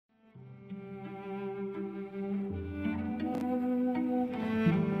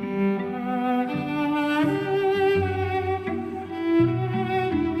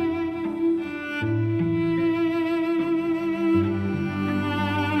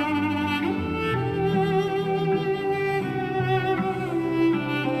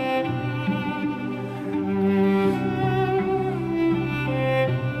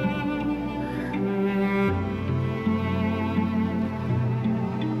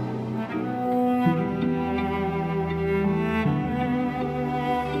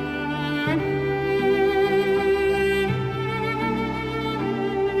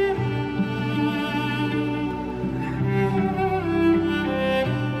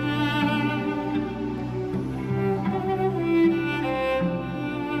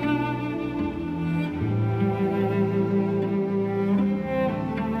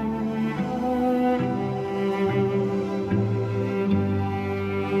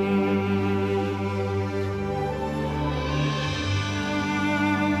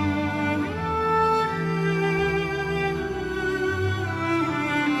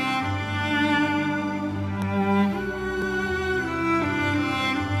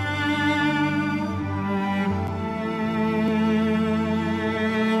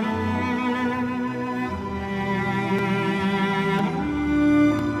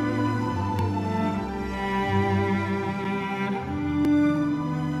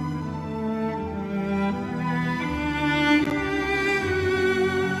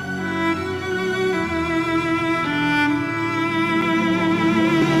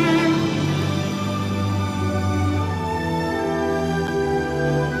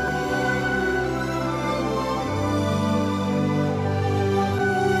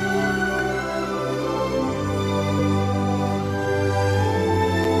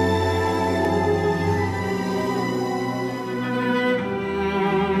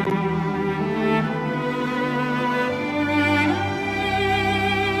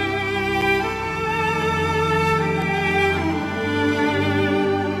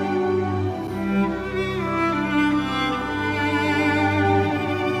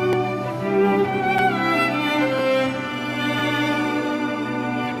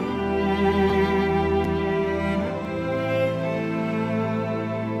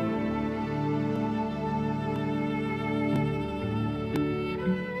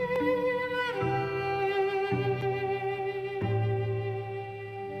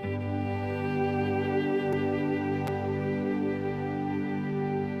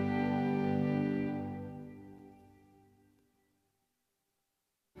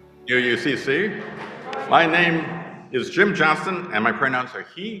UUCC. My name is Jim Johnston, and my pronouns are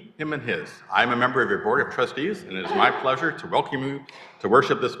he, him, and his. I'm a member of your Board of Trustees, and it is my pleasure to welcome you to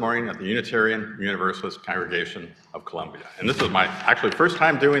worship this morning at the Unitarian Universalist Congregation of Columbia. And this is my actually first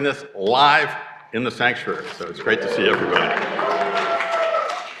time doing this live in the sanctuary, so it's great to see everybody.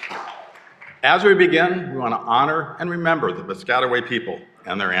 As we begin, we want to honor and remember the Piscataway people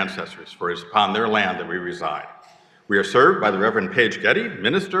and their ancestors, for it is upon their land that we reside. We are served by the Reverend Paige Getty,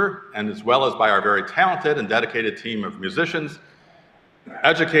 minister, and as well as by our very talented and dedicated team of musicians,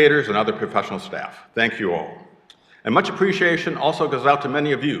 educators, and other professional staff. Thank you all. And much appreciation also goes out to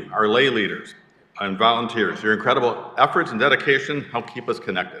many of you, our lay leaders and volunteers. Your incredible efforts and dedication help keep us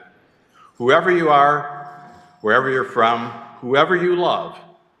connected. Whoever you are, wherever you're from, whoever you love,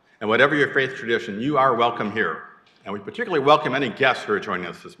 and whatever your faith tradition, you are welcome here. And we particularly welcome any guests who are joining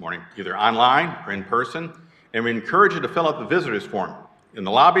us this morning, either online or in person. And we encourage you to fill out the visitors form in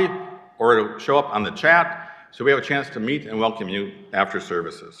the lobby or to show up on the chat so we have a chance to meet and welcome you after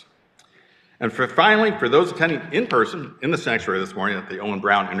services. And finally, for those attending in person in the sanctuary this morning at the Owen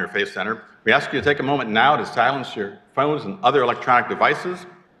Brown Interfaith Center, we ask you to take a moment now to silence your phones and other electronic devices.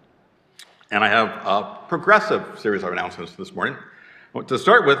 And I have a progressive series of announcements this morning. To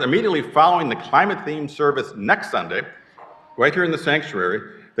start with, immediately following the climate-themed service next Sunday, right here in the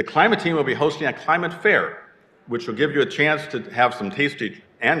sanctuary, the climate team will be hosting a climate fair, which will give you a chance to have some tasty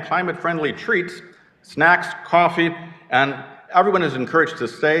and climate-friendly treats, snacks, coffee, and everyone is encouraged to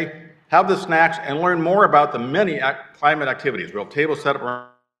stay, have the snacks, and learn more about the many climate activities. We'll have tables set up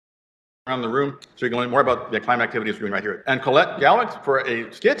around the room so you can learn more about the climate activities we're doing right here. And Colette Gallix for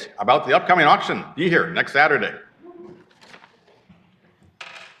a skit about the upcoming auction. Be here next Saturday.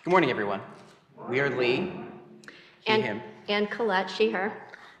 Good morning, everyone. We are Lee, him, and Colette, she, her.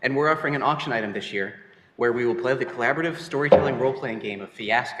 And we're offering an auction item this year where we will play the collaborative storytelling role-playing game of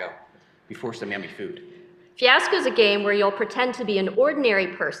Fiasco before some yummy food. Fiasco is a game where you'll pretend to be an ordinary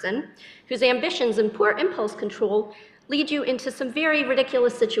person whose ambitions and poor impulse control lead you into some very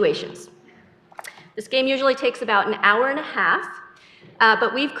ridiculous situations. This game usually takes about an hour and a half,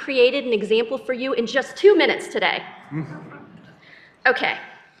 but we've created an example for you in just 2 minutes today. Okay.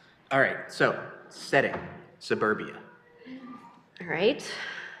 All right, so setting, suburbia. All right.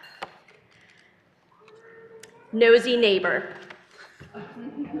 Nosy neighbor.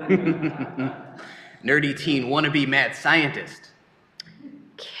 Nerdy teen wannabe mad scientist.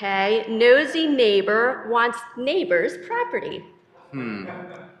 Okay, nosy neighbor wants neighbor's property.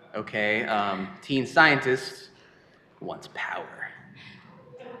 Okay, teen scientist wants power.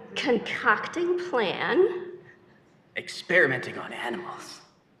 Concocting plan. Experimenting on animals.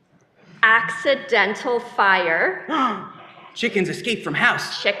 Accidental fire. Chickens escape from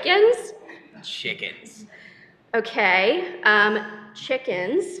house. Chickens? Chickens. Okay,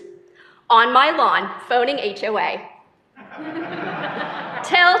 chickens. On my lawn, phoning HOA.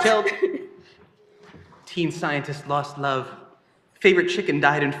 Tilt. Teen scientist lost love. Favorite chicken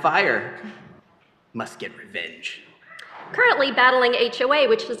died in fire. Must get revenge. Currently battling HOA,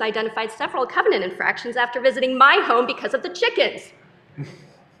 which has identified several covenant infractions after visiting my home because of the chickens.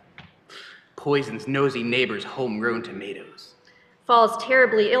 Poisons nosy neighbor's homegrown tomatoes. Falls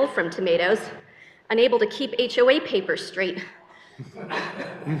terribly ill from tomatoes. Unable to keep HOA papers straight.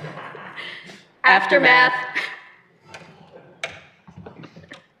 Aftermath.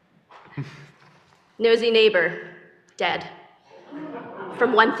 Nosy neighbor, dead.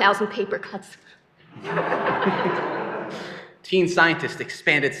 From 1,000 paper cuts. Teen scientist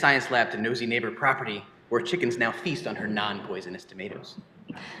expanded science lab to nosy neighbor property, where chickens now feast on her non-poisonous tomatoes.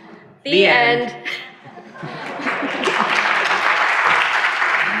 The end.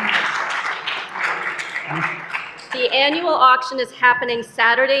 The annual auction is happening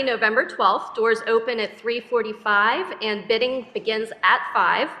Saturday, November 12th. Doors open at 3:45 and bidding begins at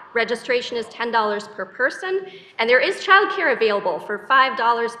 5. Registration is $10 per person, and there is childcare available for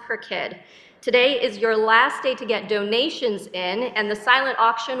 $5 per kid. Today is your last day to get donations in, and the silent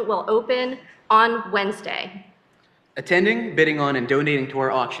auction will open on Wednesday. Attending, bidding on, and donating to our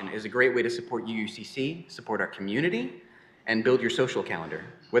auction is a great way to support UUCC, support our community, and build your social calendar,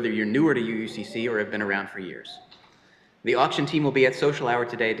 whether you're newer to UUCC or have been around for years. The auction team will be at social hour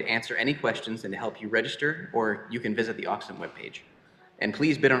today to answer any questions and to help you register, or you can visit the auction webpage. And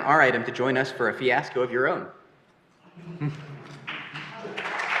please bid on our item to join us for a fiasco of your own.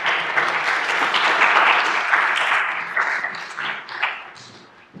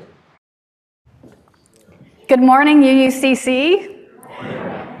 Good morning, UUCC.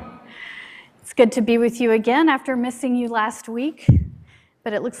 It's good to be with you again after missing you last week,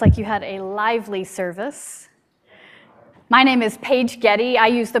 but it looks like you had a lively service. My name is Paige Getty. I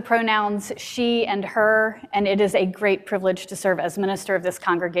use the pronouns she and her, and it is a great privilege to serve as minister of this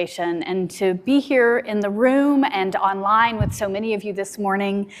congregation and to be here in the room and online with so many of you this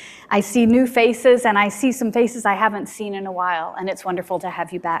morning. I see new faces, and I see some faces I haven't seen in a while, and it's wonderful to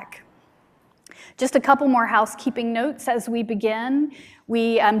have you back. Just a couple more housekeeping notes as we begin.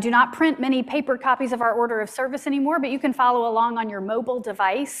 We do not print many paper copies of our order of service anymore, but you can follow along on your mobile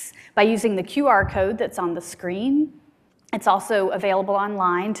device by using the QR code that's on the screen. It's also available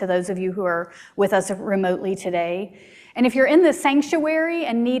online to those of you who are with us remotely today. And if you're in the sanctuary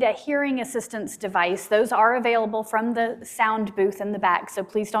and need a hearing assistance device, those are available from the sound booth in the back, so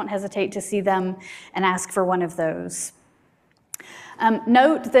please don't hesitate to see them and ask for one of those.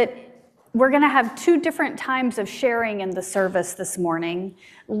 Note that we're going to have two different times of sharing in the service this morning.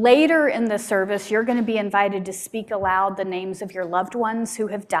 Later in the service, you're going to be invited to speak aloud the names of your loved ones who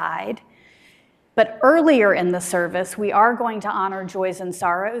have died. But earlier in the service, we are going to honor joys and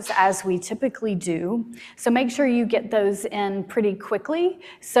sorrows as we typically do. So make sure you get those in pretty quickly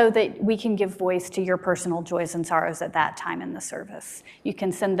so that we can give voice to your personal joys and sorrows at that time in the service. You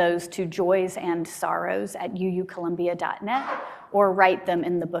can send those to joysandsorrows@uucolumbia.net or write them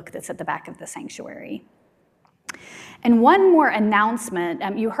in the book that's at the back of the sanctuary. And one more announcement.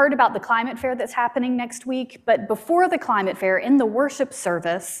 You heard about the climate fair that's happening next week, but before the climate fair, in the worship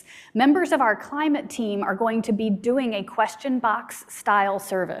service, members of our climate team are going to be doing a question box style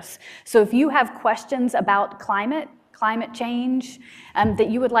service. So if you have questions about climate change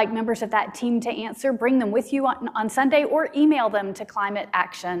that you would like members of that team to answer, bring them with you on Sunday or email them to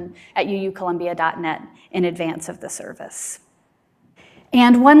climateaction@uucolumbia.net in advance of the service.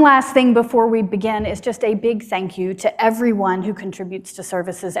 And one last thing before we begin is just a big thank you to everyone who contributes to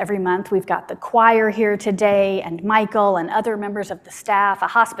services every month. We've got the choir here today, and Michael and other members of the staff, a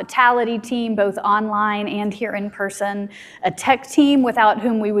hospitality team, both online and here in person, a tech team without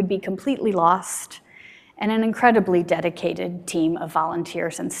whom we would be completely lost, and an incredibly dedicated team of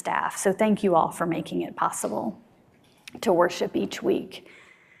volunteers and staff. So thank you all for making it possible to worship each week.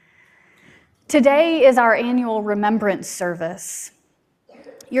 Today is our annual Remembrance service.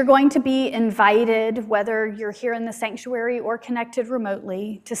 You're going to be invited, whether you're here in the sanctuary or connected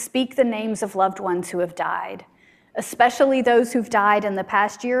remotely, to speak the names of loved ones who have died, especially those who've died in the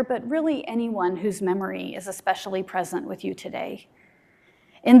past year, but really anyone whose memory is especially present with you today.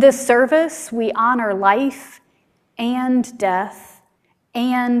 In this service, we honor life and death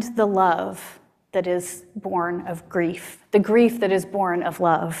and the love that is born of grief, the grief that is born of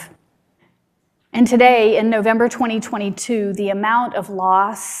love. And today, in November 2022, the amount of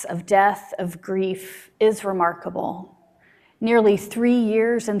loss, of death, of grief is remarkable. Nearly 3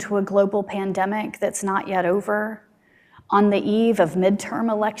 years into a global pandemic that's not yet over, on the eve of midterm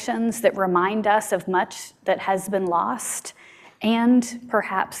elections that remind us of much that has been lost and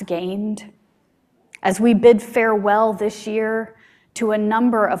perhaps gained, as we bid farewell this year to a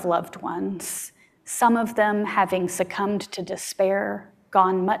number of loved ones, some of them having succumbed to despair,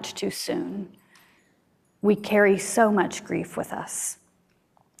 gone much too soon. We carry so much grief with us.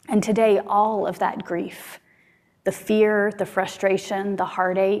 And today, all of that grief, the fear, the frustration, the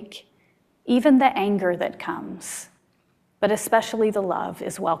heartache, even the anger that comes, but especially the love,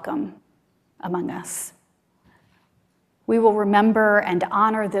 is welcome among us. We will remember and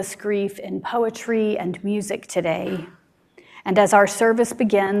honor this grief in poetry and music today. And as our service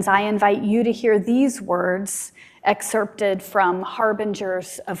begins, I invite you to hear these words excerpted from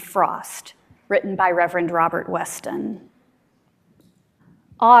Harbingers of Frost, written by Reverend Robert Weston.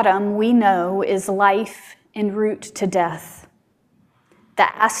 Autumn, we know, is life en route to death.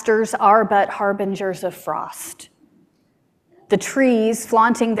 The asters are but harbingers of frost. The trees,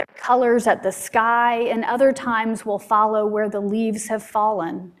 flaunting their colors at the sky, in other times will follow where the leaves have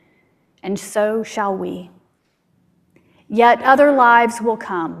fallen, and so shall we. Yet other lives will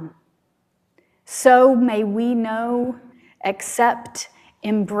come. So may we know, accept,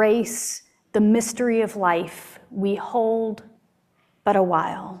 embrace the mystery of life we hold but a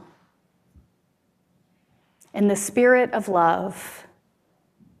while. In the spirit of love,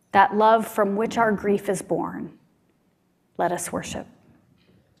 that love from which our grief is born, let us worship.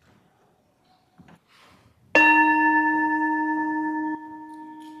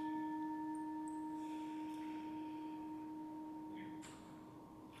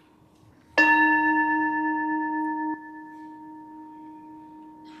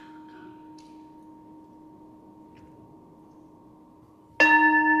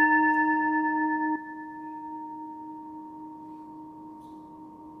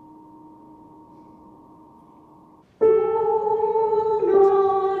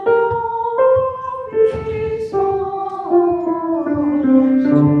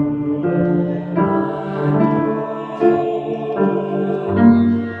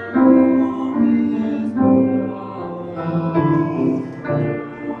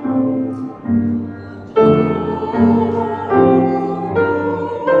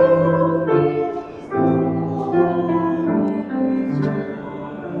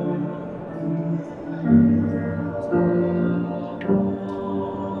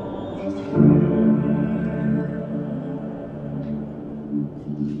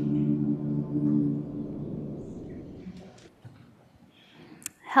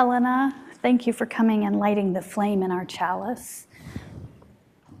 Helena, thank you for coming and lighting the flame in our chalice.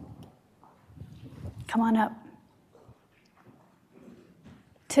 Come on up.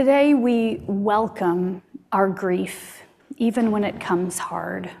 Today we welcome our grief, even when it comes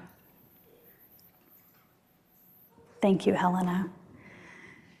hard. Thank you, Helena.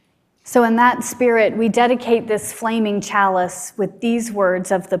 So in that spirit, we dedicate this flaming chalice with these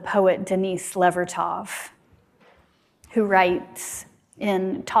words of the poet Denise Levertov, who writes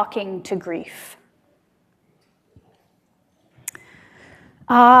in Talking to Grief.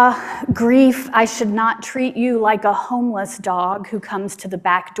 Ah, grief, I should not treat you like a homeless dog who comes to the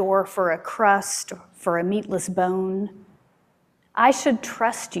back door for a crust, for a meatless bone. I should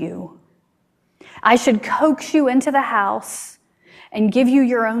trust you. I should coax you into the house and give you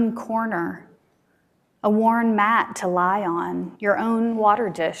your own corner, a worn mat to lie on, your own water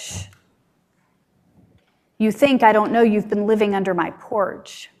dish. You think I don't know you've been living under my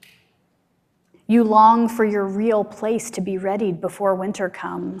porch. You long for your real place to be readied before winter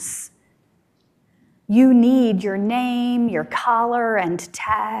comes. You need your name, your collar, and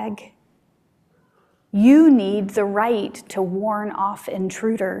tag. You need the right to warn off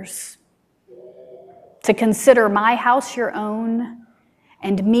intruders, to consider my house your own,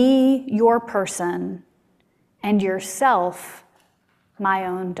 and me your person, and yourself my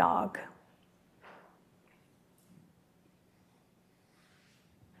own dog.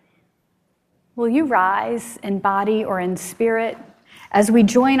 Will you rise in body or in spirit as we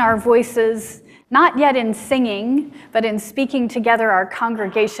join our voices, not yet in singing, but in speaking together our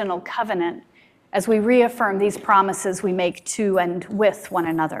congregational covenant as we reaffirm these promises we make to and with one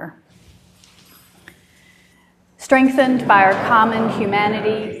another. Strengthened by our common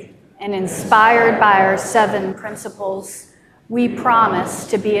humanity and inspired by our 7 principles, we promise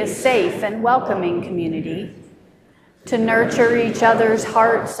to be a safe and welcoming community, to nurture each other's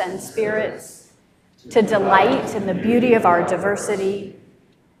hearts and spirits, to delight in the beauty of our diversity,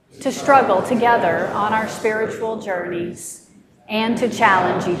 to struggle together on our spiritual journeys, and to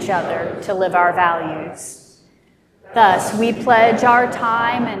challenge each other to live our values. Thus, we pledge our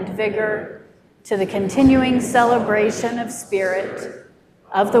time and vigor to the continuing celebration of spirit,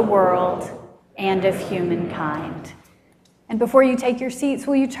 of the world, and of humankind. And before you take your seats,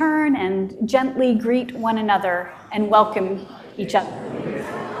 will you turn and gently greet one another and welcome each other?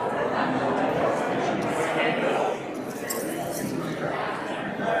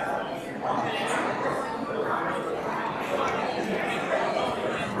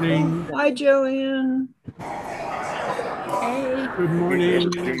 Hi, Joanne. Hey. Good morning.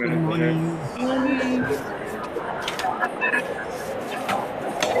 Good morning.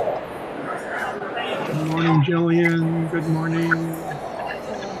 Good morning, Jillian. Good morning.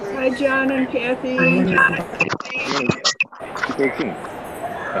 Hi, John and Kathy. Good morning.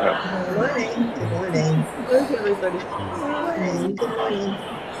 Good morning. Where's everybody? Good morning.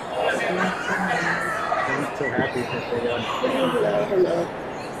 I'm so happy to say that. Hello, hello.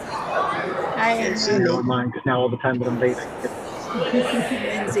 I Can see don't me. mind because now all the time that I'm late, I get the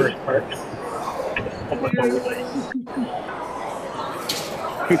Lindsay. first part.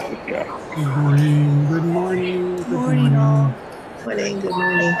 Who's this guy? Good morning. Good morning. Good Morning, all. Morning, good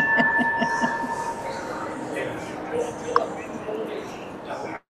morning.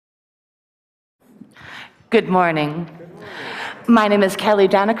 Good morning. My name is Kelly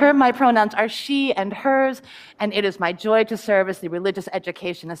Danaker. My pronouns are she and hers, and it is my joy to serve as the religious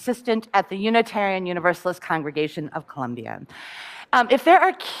education assistant at the Unitarian Universalist Congregation of Columbia. If there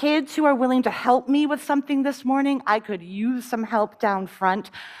are kids who are willing to help me with something this morning, I could use some help down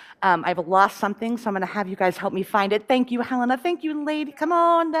front. I've lost something, so I'm going to have you guys help me find it. Thank you, Helena. Thank you, lady. Come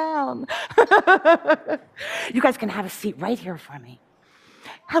on down. You guys can have a seat right here for me.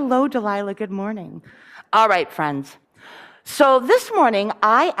 Hello, Delilah. Good morning. All right, friends. So this morning,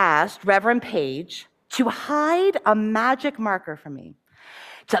 I asked Reverend Paige to hide a magic marker for me.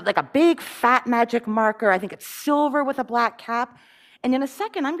 It's like a big, fat magic marker. I think it's silver with a black cap. And in a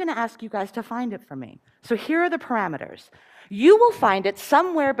second, I'm going to ask you guys to find it for me. So here are the parameters. You will find it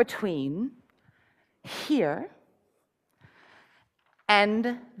somewhere between here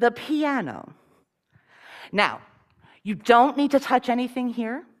and the piano. Now, you don't need to touch anything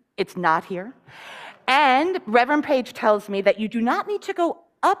here. It's not here. And Reverend Paige tells me that you do not need to go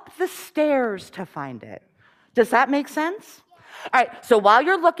up the stairs to find it. Does that make sense? All right, so while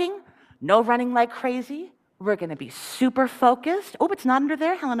you're looking, no running like crazy. We're going to be super focused. Oh, it's not under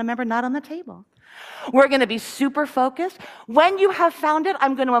there, Helen. Remember, not on the table. We're going to be super focused. When you have found it,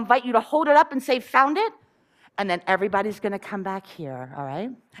 I'm going to invite you to hold it up and say, found it. And then everybody's going to come back here, all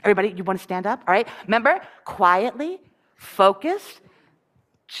right? Everybody, you want to stand up, all right? Remember, quietly, focused,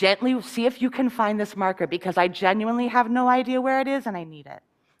 gently see if you can find this marker, because I genuinely have no idea where it is and I need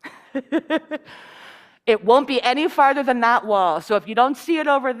it. It won't be any farther than that wall. So if you don't see it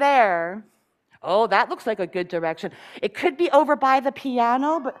over there, oh, that looks like a good direction. It could be over by the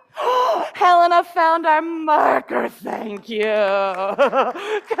piano, but Helena found our marker. Thank you.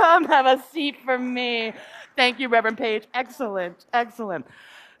 Come have a seat for me. Thank you, Reverend Paige. Excellent, excellent.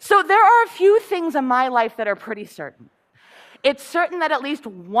 So there are a few things in my life that are pretty certain. It's certain that at least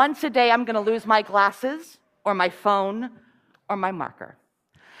once a day I'm going to lose my glasses or my phone or my marker.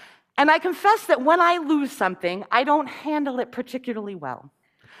 And I confess that when I lose something, I don't handle it particularly well.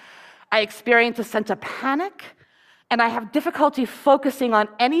 I experience a sense of panic, and I have difficulty focusing on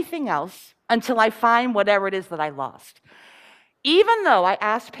anything else until I find whatever it is that I lost. Even though I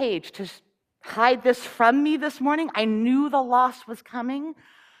asked Paige to hide this from me this morning, I knew the loss was coming,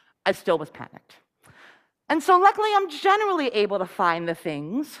 I still was panicked. And so luckily, I'm generally able to find the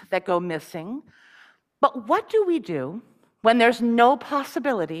things that go missing. But what do we do when there's no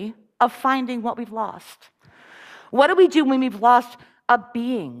possibility of finding what we've lost? What do we do when we've lost a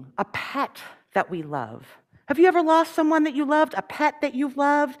being, a pet that we love? Have you ever lost someone that you loved, a pet that you've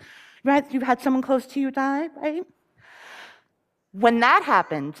loved? Right? You've had someone close to you die, right? When that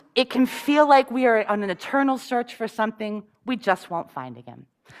happens, it can feel like we are on an eternal search for something we just won't find again.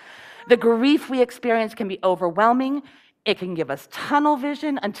 The grief we experience can be overwhelming. It can give us tunnel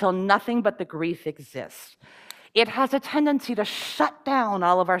vision until nothing but the grief exists. It has a tendency to shut down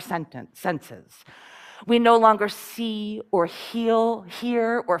all of our senses. We no longer see or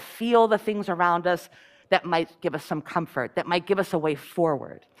hear or feel the things around us that might give us some comfort, that might give us a way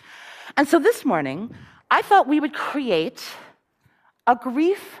forward. And so this morning, I thought we would create a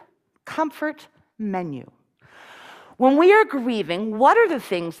grief comfort menu. When we are grieving, what are the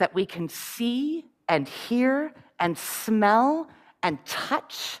things that we can see and hear and smell and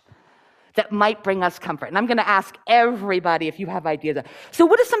touch that might bring us comfort? And I'm going to ask everybody if you have ideas. So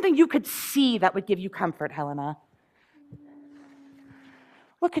what is something you could see that would give you comfort, Helena?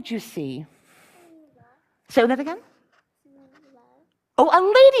 What could you see? Say that again? Oh, a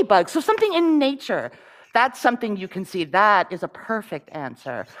ladybug. So something in nature. That's something you can see. That is a perfect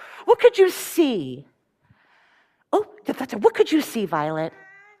answer. What could you see? Oh, what could you see, Violet?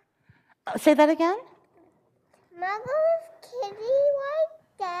 Say that again? Mother's kitty like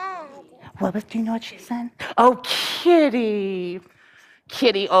dad. Do you know what she said? Oh, Kitty.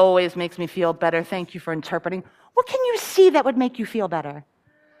 Kitty always makes me feel better. Thank you for interpreting. What can you see that would make you feel better?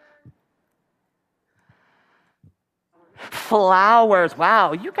 Flowers.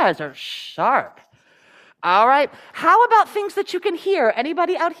 Wow, you guys are sharp. All right. How about things that you can hear?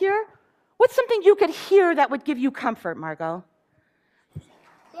 Anybody out here? What's something you could hear that would give you comfort, Margot?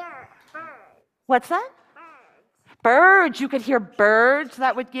 Yeah, birds. What's that? Birds. Birds. You could hear birds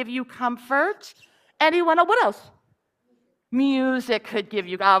that would give you comfort. Anyone? Oh, what else? Music could give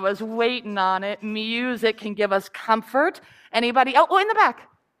you, I was waiting on it. Music can give us comfort. Anybody? Oh, in the back.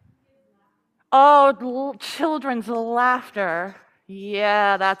 Oh, children's laughter.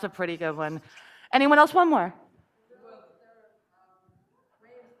 Yeah, that's a pretty good one. Anyone else? One more.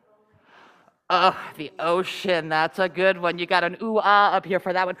 Oh, the ocean, that's a good one. You got an ooh-ah up here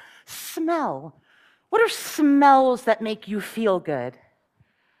for that one. Smell. What are smells that make you feel good?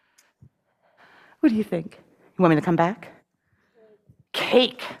 What do you think? You want me to come back?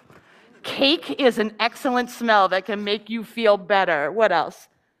 Cake. Cake is an excellent smell that can make you feel better. What else?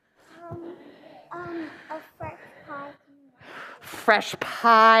 A fresh pie. Fresh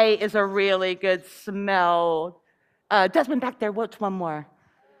pie is a really good smell. Desmond, back there, what's one more?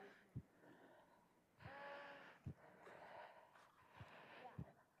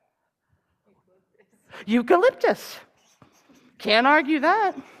 Eucalyptus. Can't argue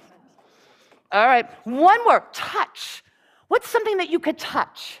that. All right, one more. Touch. What's something that you could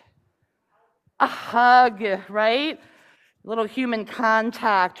touch? A hug, right? A little human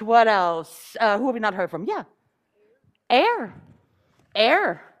contact. What else? Who have we not heard from? Yeah. Air.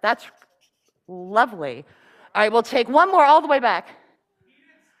 Air. That's lovely. All right, we'll take one more all the way back.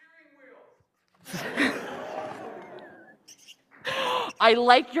 I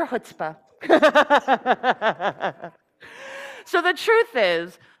like your chutzpah. So the truth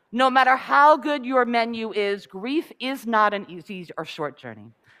is, no matter how good your menu is, grief is not an easy or short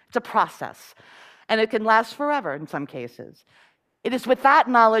journey. It's a process, and it can last forever in some cases. It is with that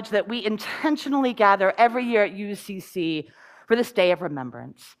knowledge that we intentionally gather every year at UCC for this day of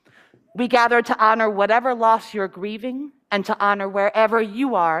remembrance. We gather to honor whatever loss you're grieving and to honor wherever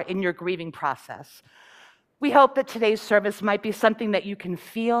you are in your grieving process. We hope that today's service might be something that you can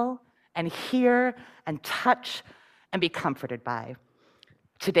feel and hear and touch and be comforted by.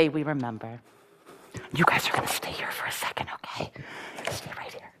 Today we remember. You guys are going to stay here for a second, okay? Stay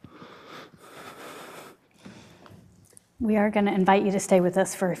right here. We are going to invite you to stay with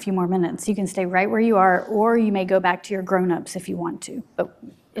us for a few more minutes. You can stay right where you are, or you may go back to your grown-ups if you want to. But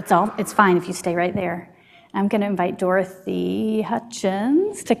it's fine if you stay right there. I'm going to invite Dorothy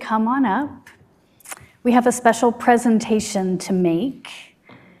Hutchins to come on up. We have a special presentation to make,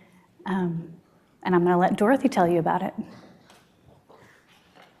 and I'm going to let Dorothy tell you about it.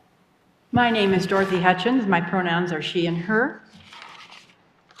 My name is Dorothy Hutchins. My pronouns are she and her.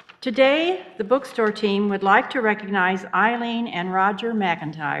 Today, the bookstore team would like to recognize Eileen and Roger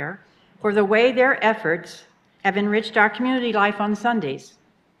McIntyre for the way their efforts have enriched our community life on Sundays.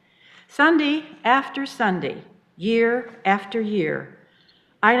 Sunday after Sunday, year after year,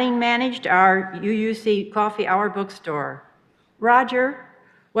 Eileen managed our UUC Coffee Hour bookstore. Roger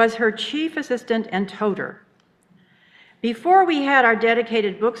was her chief assistant and toter. Before we had our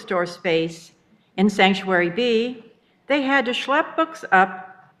dedicated bookstore space in Sanctuary B, they had to schlep books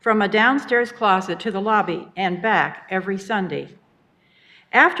up from a downstairs closet to the lobby and back every Sunday.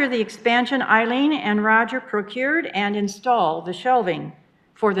 After the expansion, Eileen and Roger procured and installed the shelving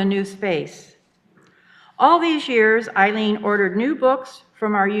for the new space. All these years, Eileen ordered new books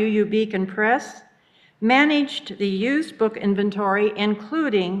from our UU Beacon Press, managed the used book inventory,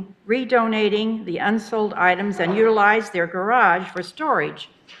 including redonating the unsold items, and utilized their garage for storage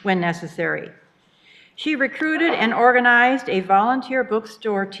when necessary. She recruited and organized a volunteer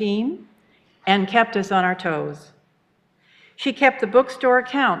bookstore team and kept us on our toes. She kept the bookstore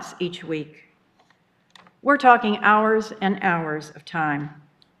accounts each week. We're talking hours and hours of time.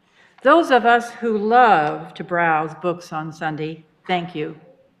 Those of us who love to browse books on Sunday, thank you.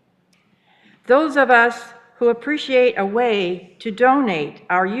 Those of us who appreciate a way to donate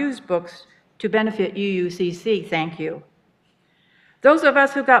our used books to benefit UUCC, thank you. Those of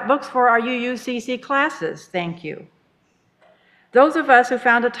us who got books for our UUCC classes, thank you. Those of us who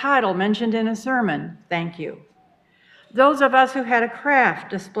found a title mentioned in a sermon, thank you. Those of us who had a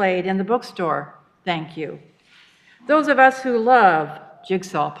craft displayed in the bookstore, thank you. Those of us who love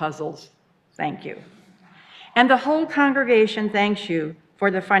jigsaw puzzles, thank you. And the whole congregation thanks you for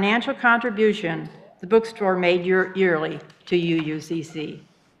the financial contribution the bookstore made yearly to UUCC.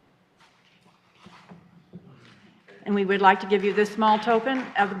 And we would like to give you this small token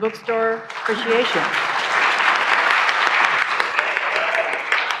of the bookstore appreciation.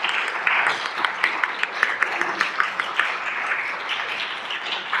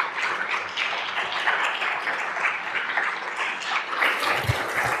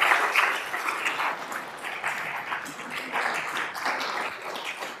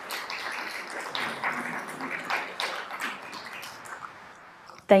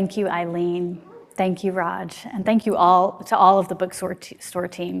 Thank you, Eileen. Thank you, Raj. And thank you all of the bookstore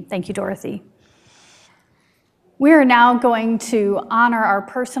team. Thank you, Dorothy. We are now going to honor our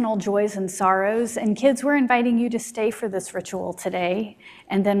personal joys and sorrows. And kids, we're inviting you to stay for this ritual today.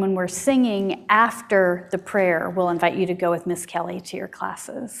 And then when we're singing after the prayer, we'll invite you to go with Miss Kelly to your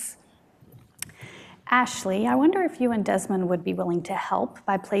classes. Ashley, I wonder if you and Desmond would be willing to help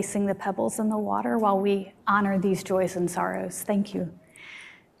by placing the pebbles in the water while we honor these joys and sorrows. Thank you.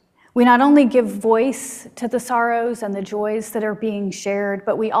 We not only give voice to the sorrows and the joys that are being shared,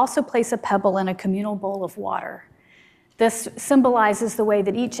 but we also place a pebble in a communal bowl of water. This symbolizes the way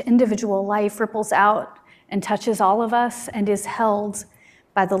that each individual life ripples out and touches all of us and is held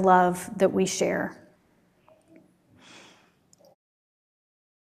by the love that we share.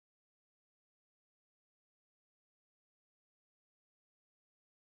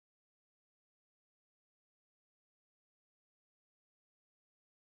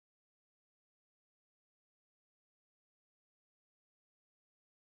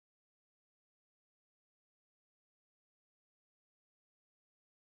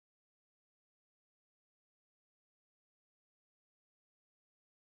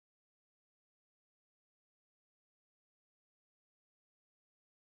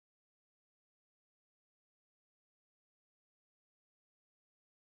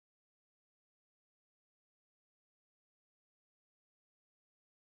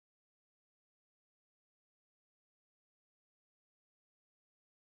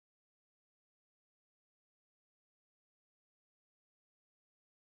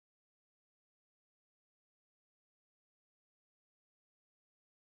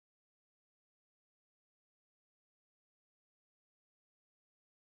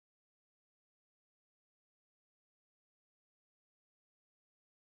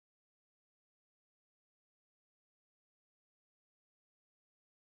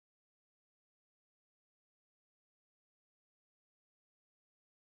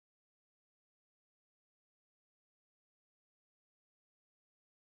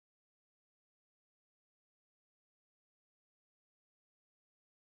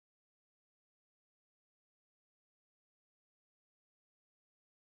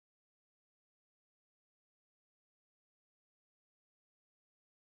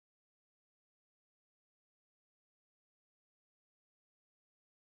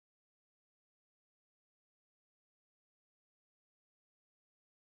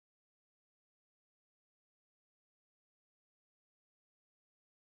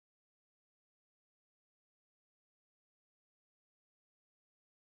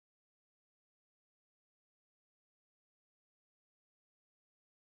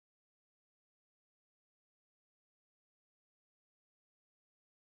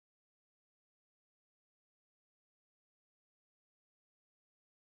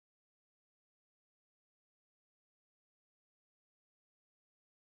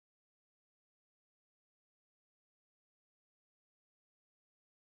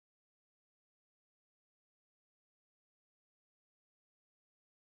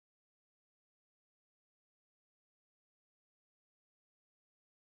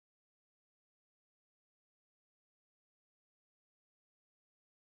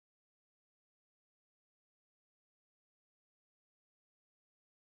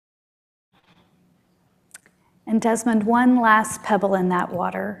 And Desmond, one last pebble in that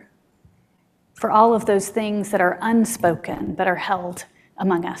water for all of those things that are unspoken but are held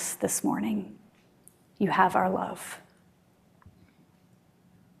among us this morning. You have our love.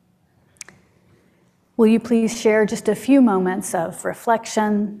 Will you please share just a few moments of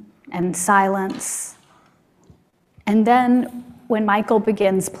reflection and silence? And then when Michael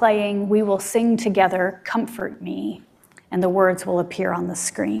begins playing, we will sing together, "Comfort Me," and the words will appear on the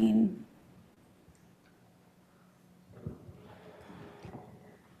screen.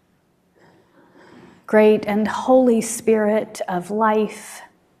 Great and Holy Spirit of life,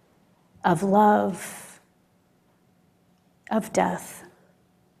 of love, of death,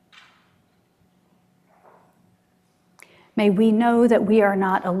 may we know that we are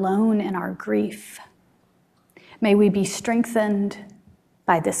not alone in our grief. May we be strengthened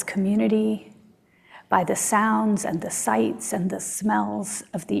by this community, by the sounds and the sights and the smells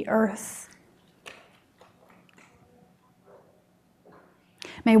of the earth.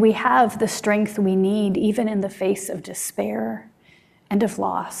 May we have the strength we need even in the face of despair and of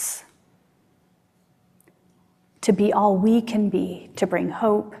loss, to be all we can be, to bring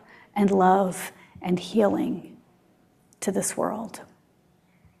hope and love and healing to this world.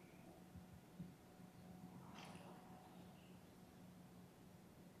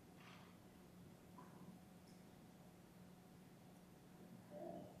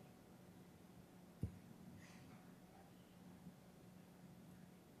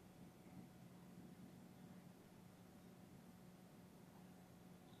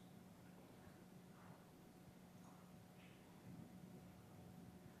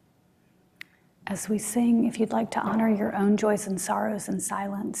 As we sing, if you'd like to honor your own joys and sorrows in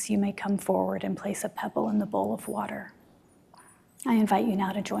silence, you may come forward and place a pebble in the bowl of water. I invite you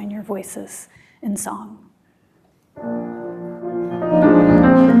now to join your voices in song.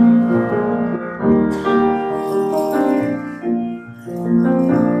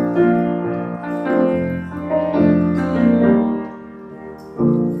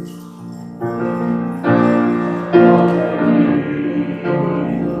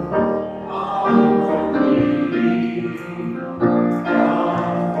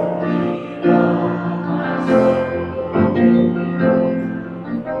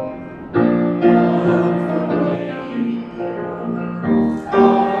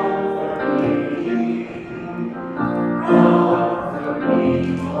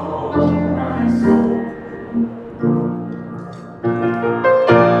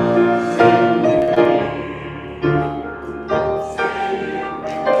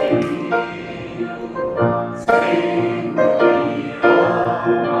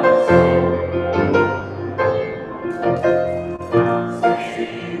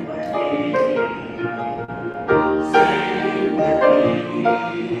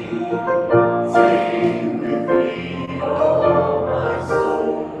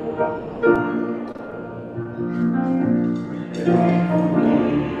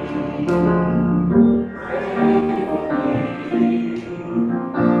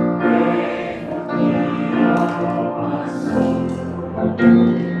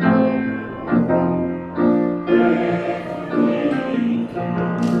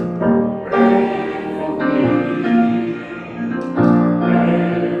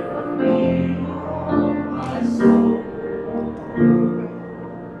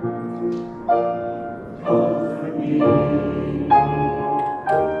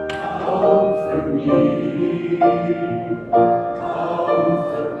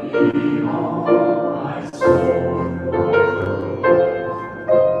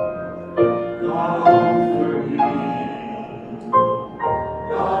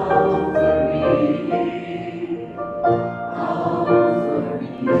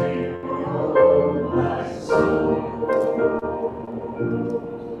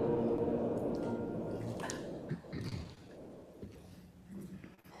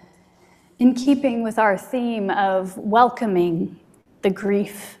 In keeping with our theme of welcoming the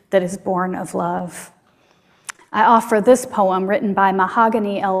grief that is born of love, I offer this poem written by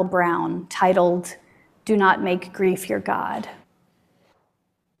Mahogany L. Brown, titled, "Do Not Make Grief Your God."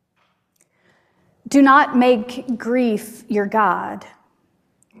 Do not make grief your God.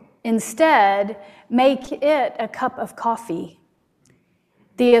 Instead, make it a cup of coffee,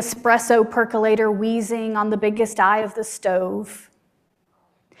 the espresso percolator wheezing on the biggest eye of the stove.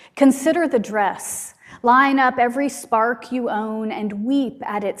 Consider the dress, line up every spark you own and weep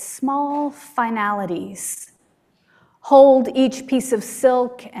at its small finalities. Hold each piece of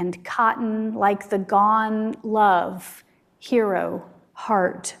silk and cotton like the gone love, hero,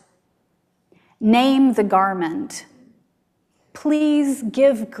 heart. Name the garment. Please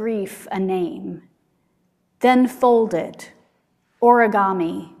give grief a name. Then fold it,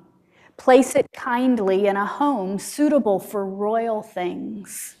 origami. Place it kindly in a home suitable for royal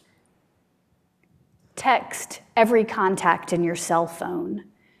things. Text every contact in your cell phone.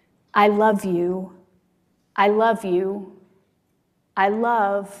 I love you. I love you. I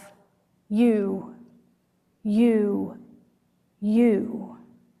love you. You. You.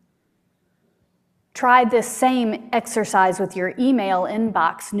 Try this same exercise with your email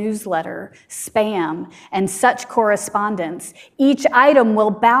inbox, newsletter, spam, and such correspondence. Each item will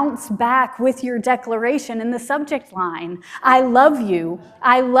bounce back with your declaration in the subject line. I love you.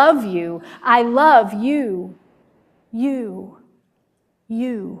 I love you. I love you. You.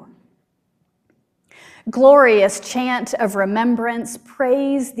 You. Glorious chant of remembrance,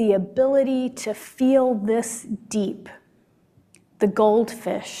 praise the ability to feel this deep. The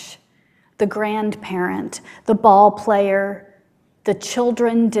goldfish, the grandparent, the ball player, the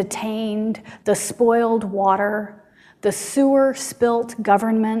children detained, the spoiled water, the sewer spilt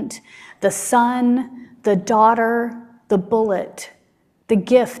government, the son, the daughter, the bullet, the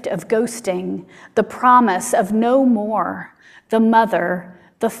gift of ghosting, the promise of no more, the mother,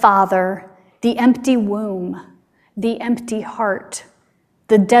 the father, the empty womb, the empty heart,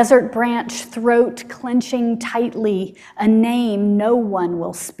 the desert branch throat clenching tightly, a name no one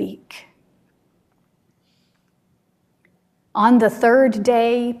will speak. On the third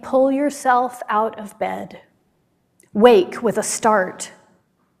day, pull yourself out of bed. Wake with a start.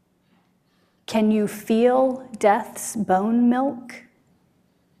 Can you feel death's bone milk?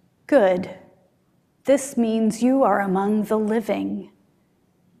 Good. This means you are among the living.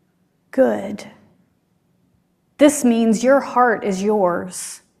 Good. This means your heart is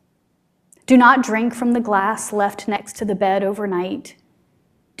yours. Do not drink from the glass left next to the bed overnight.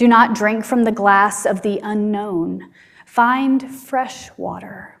 Do not drink from the glass of the unknown. Find fresh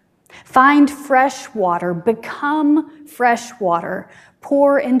water. Find fresh water. Become fresh water.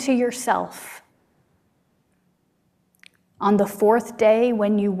 Pour into yourself. On the fourth day,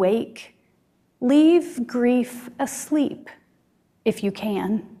 when you wake, leave grief asleep, if you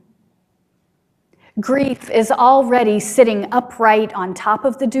can. Grief is already sitting upright on top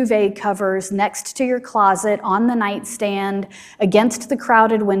of the duvet covers, next to your closet, on the nightstand, against the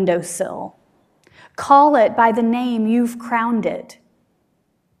crowded windowsill. Call it by the name you've crowned it.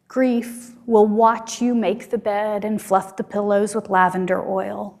 Grief will watch you make the bed and fluff the pillows with lavender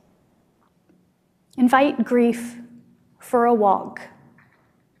oil. Invite grief for a walk.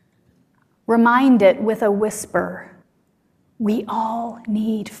 Remind it with a whisper, we all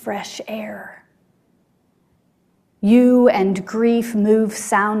need fresh air. You and grief move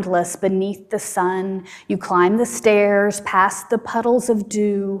soundless beneath the sun. You climb the stairs, past the puddles of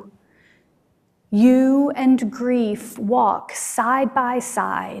dew. You and grief walk side by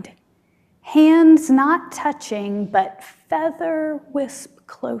side, hands not touching, but feather wisp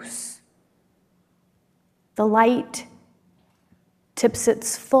close. The light tips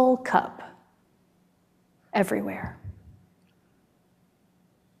its full cup everywhere.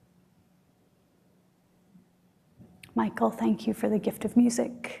 Michael, thank you for the gift of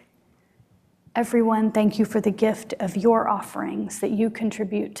music. Everyone, thank you for the gift of your offerings that you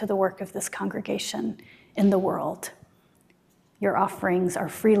contribute to the work of this congregation in the world. Your offerings are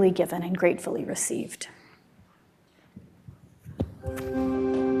freely given and gratefully received.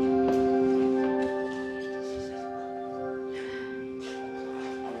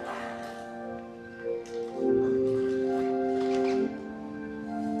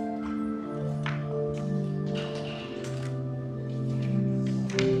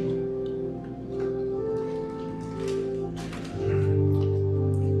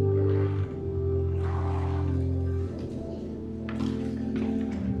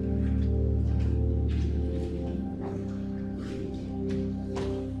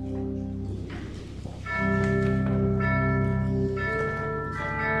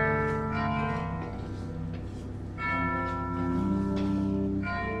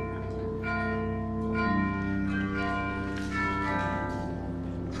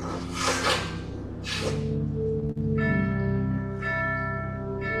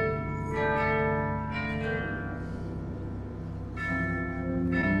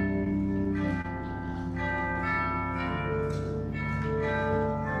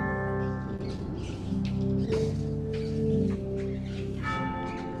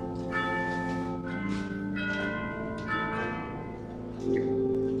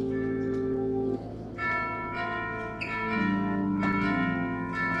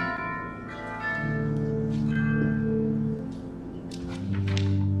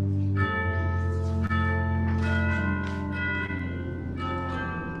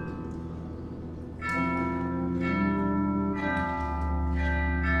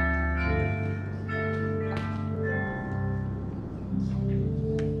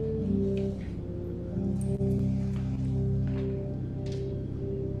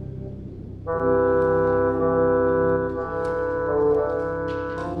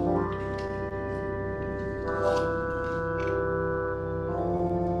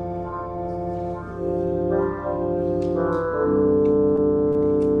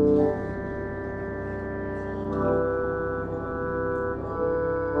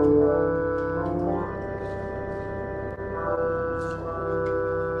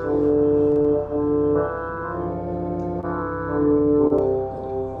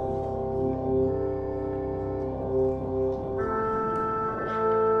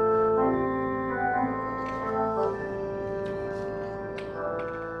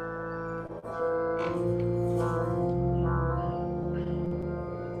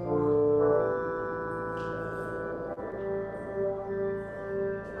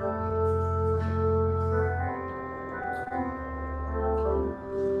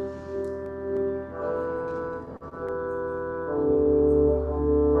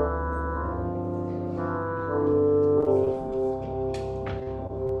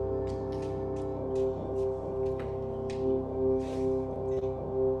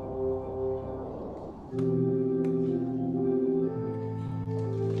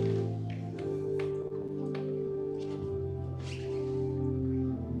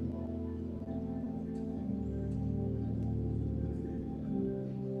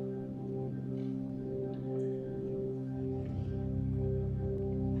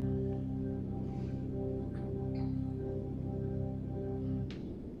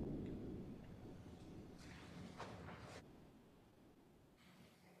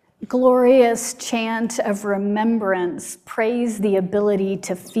 Glorious chant of remembrance, praise the ability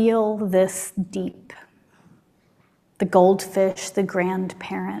to feel this deep. The goldfish, the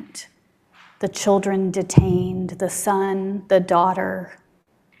grandparent, the children detained, the son, the daughter,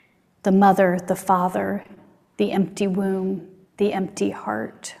 the mother, the father, the empty womb, the empty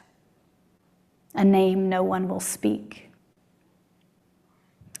heart, a name no one will speak.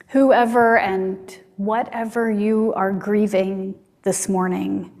 Whoever and whatever you are grieving this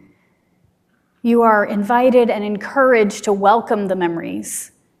morning, you are invited and encouraged to welcome the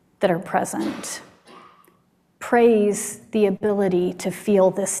memories that are present. Praise the ability to feel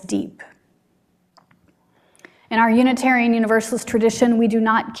this deep. In our Unitarian Universalist tradition, we do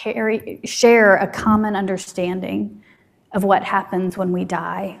not share a common understanding of what happens when we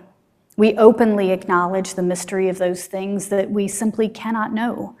die. We openly acknowledge the mystery of those things that we simply cannot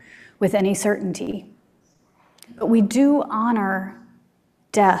know with any certainty. But we do honor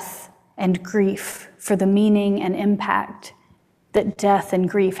death and grief for the meaning and impact that death and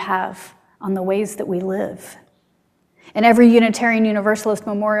grief have on the ways that we live. In every Unitarian Universalist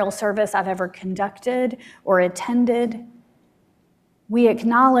memorial service I've ever conducted or attended, we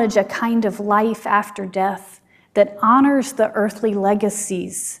acknowledge a kind of life after death that honors the earthly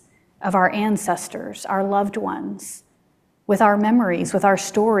legacies of our ancestors, our loved ones, with our memories, with our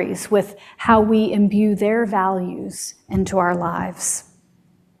stories, with how we imbue their values into our lives.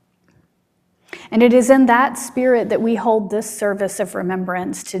 And it is in that spirit that we hold this service of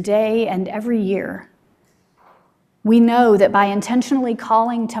remembrance today and every year. We know that by intentionally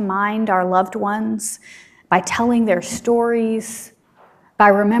calling to mind our loved ones, by telling their stories, by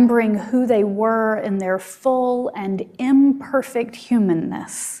remembering who they were in their full and imperfect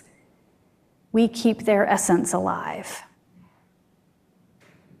humanness, we keep their essence alive.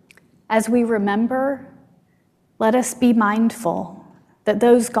 As we remember, let us be mindful that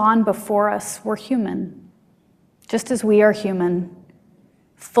those gone before us were human, just as we are human,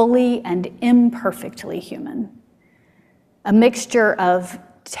 fully and imperfectly human. A mixture of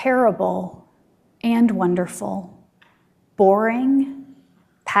terrible and wonderful, boring,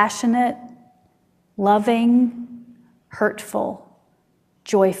 passionate, loving, hurtful,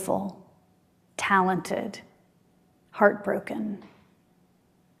 joyful, talented, heartbroken.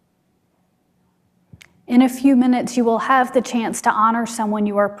 In a few minutes, you will have the chance to honor someone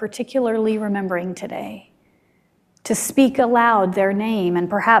you are particularly remembering today, to speak aloud their name and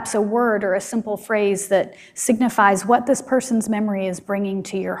perhaps a word or a simple phrase that signifies what this person's memory is bringing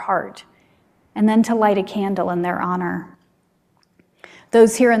to your heart, and then to light a candle in their honor.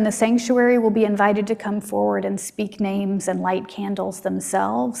 Those here in the sanctuary will be invited to come forward and speak names and light candles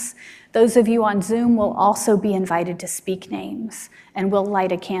themselves. Those of you on Zoom will also be invited to speak names and will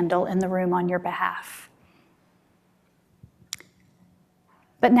light a candle in the room on your behalf.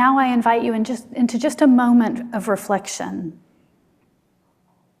 But now I invite you into just a moment of reflection.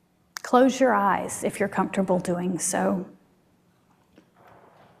 Close your eyes if you're comfortable doing so.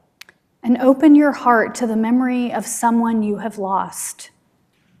 And open your heart to the memory of someone you have lost.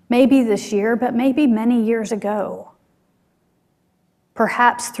 Maybe this year, but maybe many years ago.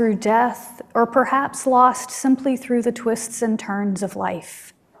 perhaps through death, or perhaps lost simply through the twists and turns of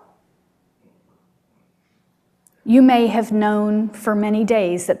life. You may have known for many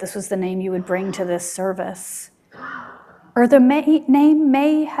days that this was the name you would bring to this service, or the name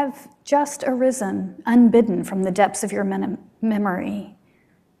may have just arisen unbidden from the depths of your memory.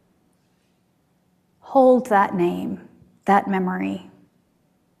 Hold that name, that memory.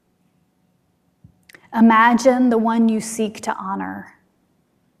 Imagine the one you seek to honor.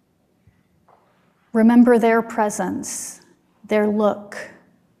 Remember their presence, their look,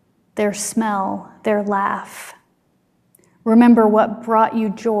 their smell, their laugh. Remember what brought you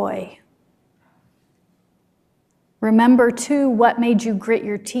joy. Remember, too, what made you grit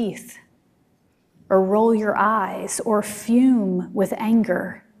your teeth, or roll your eyes, or fume with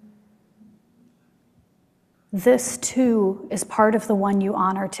anger. This, too, is part of the one you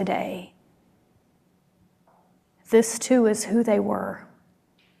honor today. This, too, is who they were.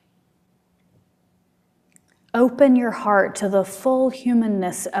 Open your heart to the full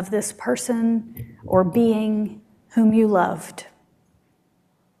humanness of this person or being whom you loved.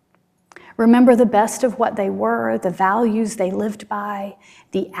 Remember the best of what they were, the values they lived by,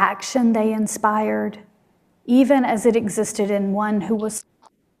 the action they inspired, even as it existed in one who was.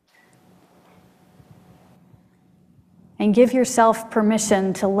 And give yourself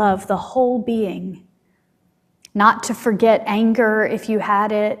permission to love the whole being, not to forget anger if you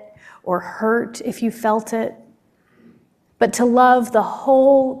had it, or hurt if you felt it, but to love the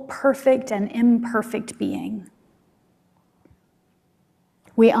whole perfect and imperfect being.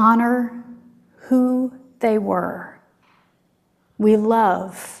 We honor who they were. We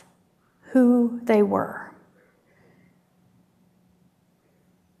love who they were.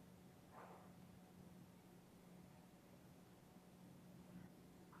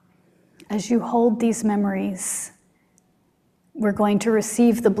 As you hold these memories, we're going to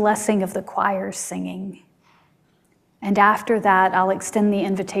receive the blessing of the choir's singing. And after that, I'll extend the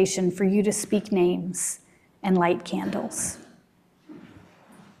invitation for you to speak names and light candles.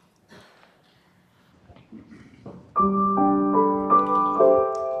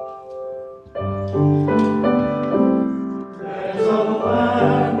 There's a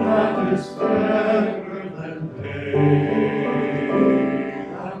land that is fairer than day,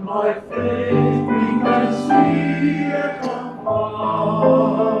 and by faith we can see it afar.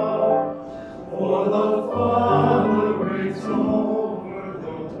 For the Father waits over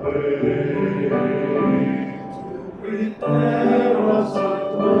the way to prepare us a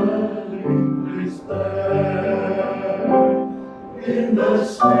dwelling place there. In the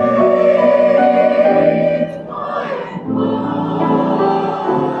sweet by and by,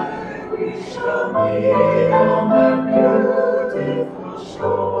 we shall meet on that beautiful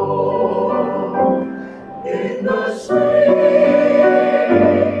shore. In the sweet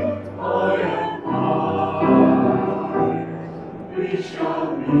by and by, we shall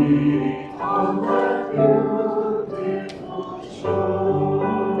meet on that beautiful shore.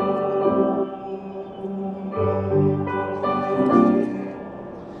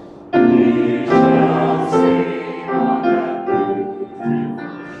 We shall sing on that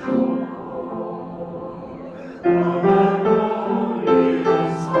beautiful shore, the melodious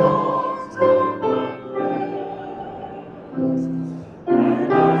songs of the land.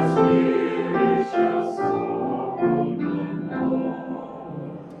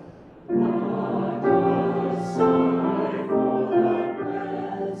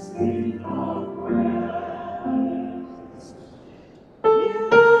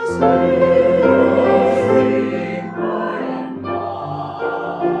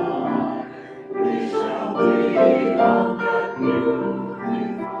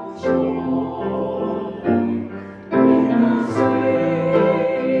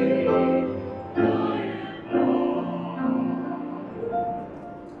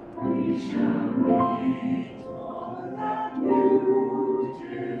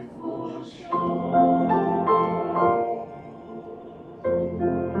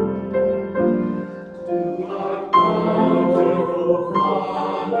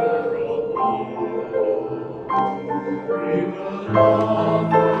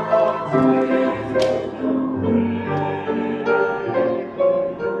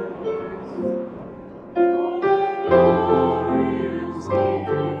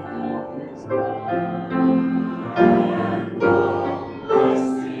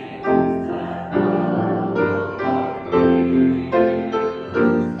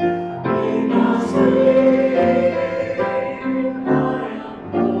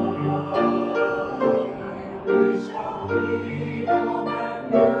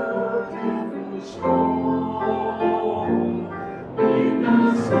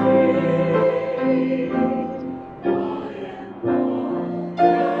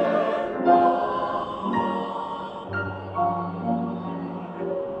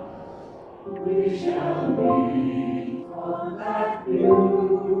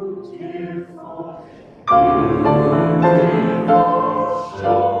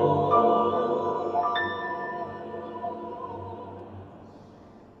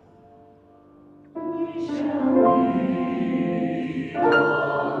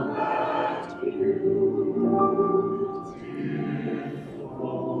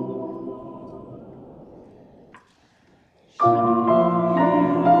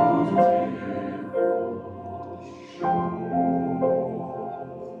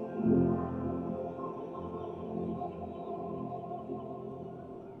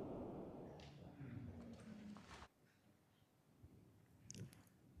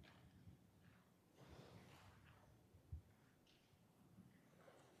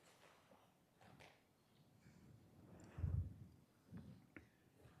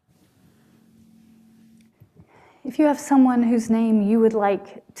 If you have someone whose name you would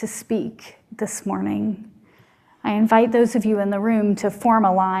like to speak this morning, I invite those of you in the room to form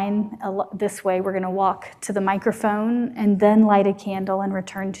a line. This way, we're going to walk to the microphone and then light a candle and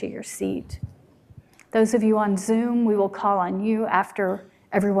return to your seat. Those of you on Zoom, we will call on you after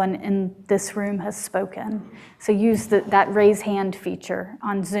everyone in this room has spoken. So use that raise hand feature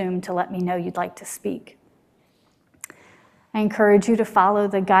on Zoom to let me know you'd like to speak. I encourage you to follow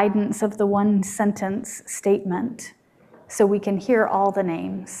the guidance of the one-sentence statement so we can hear all the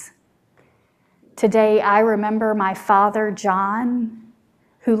names. Today, I remember my father, John,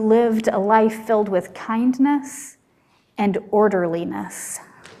 who lived a life filled with kindness and orderliness.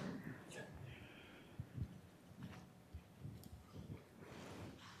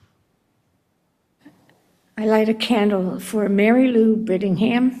 I light a candle for Mary Lou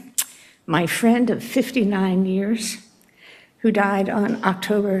Brittingham, my friend of 59 years, who died on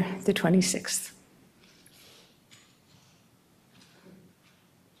October the 26th.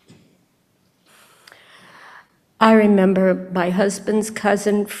 I remember my husband's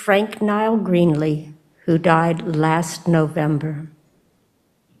cousin, Frank Niall Greenlee, who died last November.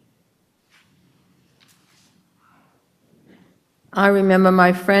 I remember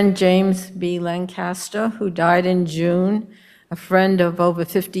my friend James B. Lancaster, who died in June, a friend of over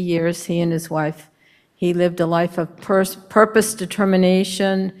 50 years, he and his wife. He lived a life of purpose,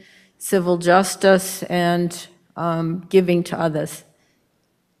 determination, civil justice, and giving to others.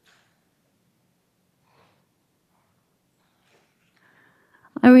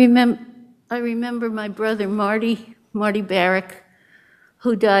 I remember my brother Marty Barrick,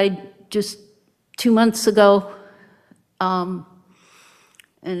 who died just 2 months ago, and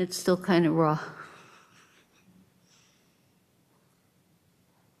it's still kind of raw.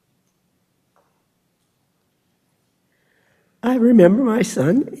 I remember my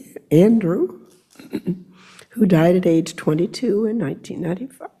son, Andrew, who died at age 22 in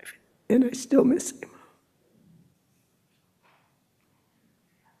 1995, and I still miss him.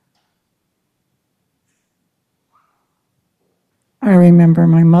 I remember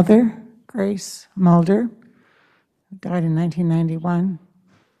my mother, Grace Mulder, who died in 1991,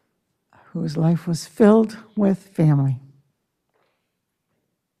 whose life was filled with family.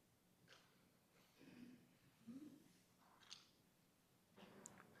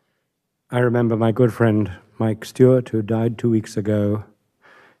 I remember my good friend, Mike Stewart, who died 2 weeks ago,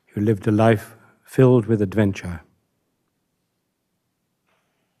 who lived a life filled with adventure.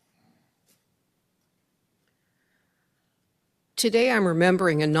 Today I'm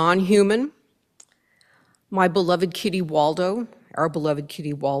remembering a non-human, my beloved Kitty Waldo, our beloved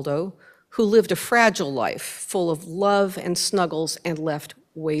Kitty Waldo, who lived a fragile life full of love and snuggles and left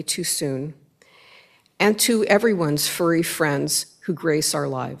way too soon. And to everyone's furry friends who grace our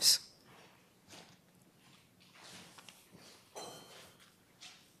lives.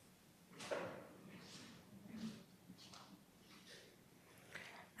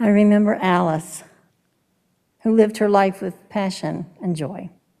 I remember Alice, who lived her life with passion and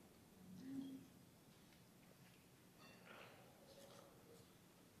joy.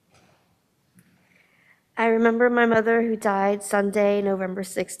 I remember my mother who died Sunday, November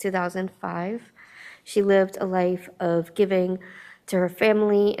 6, 2005. She lived a life of giving to her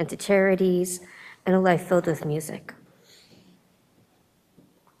family and to charities, and a life filled with music.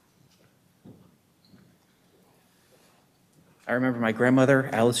 I remember my grandmother,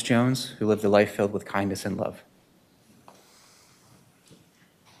 Alice Jones, who lived a life filled with kindness and love.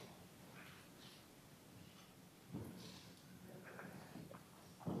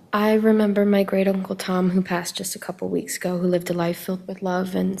 I remember my great uncle Tom, who passed just a couple weeks ago, who lived a life filled with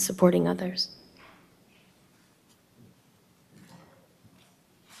love and supporting others.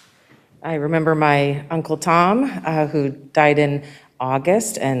 I remember my Uncle Tom, who died in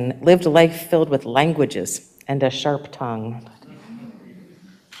August and lived a life filled with languages and a sharp tongue.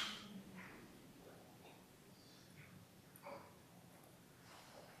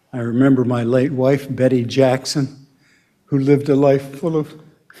 I remember my late wife, Betty Jackson, who lived a life full of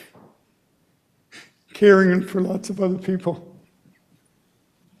caring for lots of other people.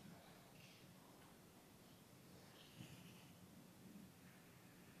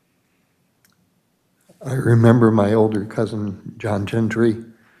 I remember my older cousin, John Gentry,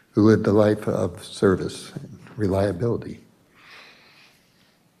 who lived a life of service and reliability.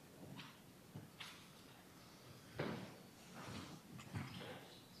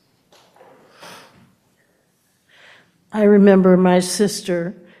 I remember my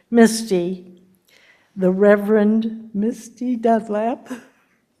sister, Misty, the Reverend Misty Dunlap,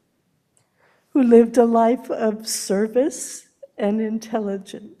 who lived a life of service and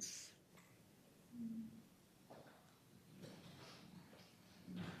intelligence.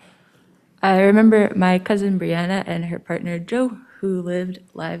 I remember my cousin Brianna and her partner Joe, who lived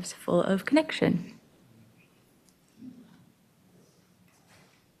lives full of connection.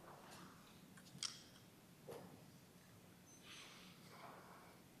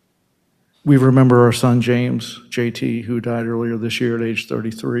 We remember our son James, JT, who died earlier this year at age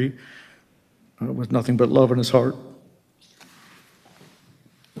 33, with nothing but love in his heart.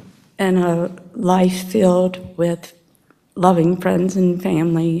 And a life filled with loving friends and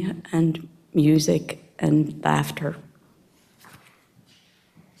family and music and laughter.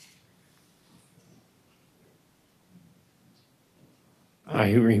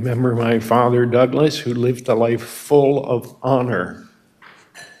 I remember my father, Douglas, who lived a life full of honor.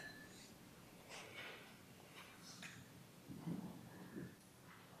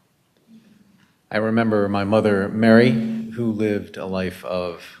 I remember my mother, Mary, who lived a life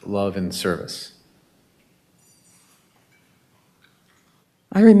of love and service.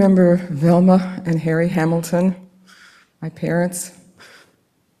 I remember Velma and Harry Hamilton, my parents.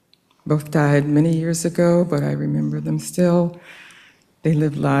 Both died many years ago, but I remember them still. They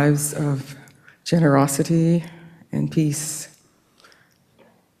lived lives of generosity and peace.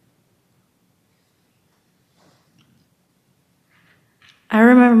 I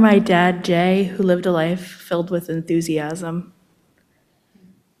remember my dad, Jay, who lived a life filled with enthusiasm.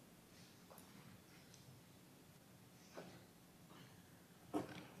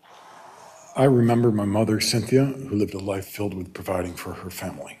 I remember my mother, Cynthia, who lived a life filled with providing for her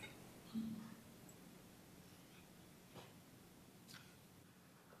family.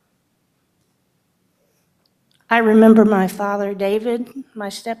 I remember my father, David, my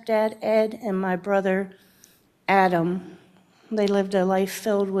stepdad, Ed, and my brother, Adam. They lived a life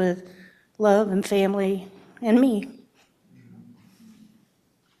filled with love and family and me.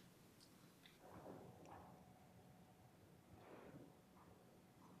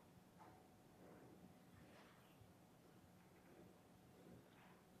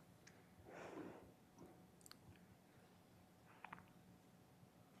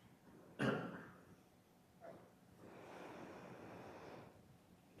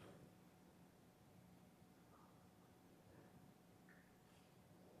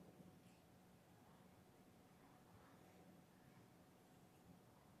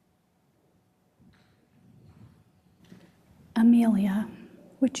 Amelia,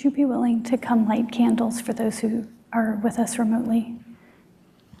 would you be willing to come light candles for those who are with us remotely?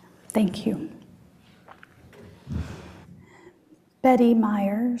 Thank you. Betty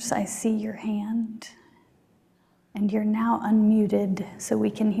Myers, I see your hand, and you're now unmuted so we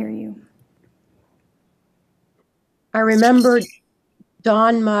can hear you. I remember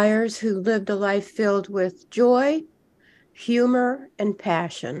Don Myers, who lived a life filled with joy, humor, and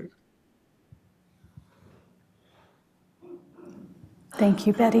passion. Thank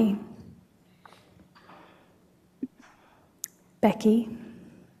you, Betty. Becky.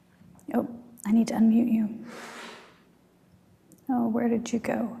 Oh, I need to unmute you. Oh, where did you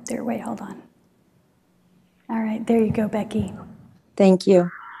go? There, wait, hold on. All right, there you go, Becky. Thank you.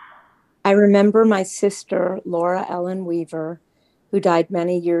 I remember my sister, Laura Ellen Weaver, who died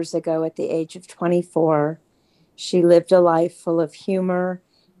many years ago at the age of 24. She lived a life full of humor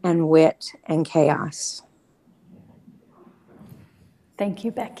and wit and chaos. Thank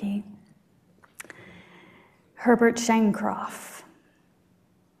you, Becky. Herbert Shancroft.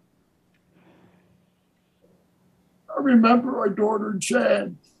 I remember our daughter,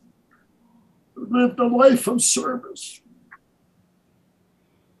 Jan, who lived a life of service.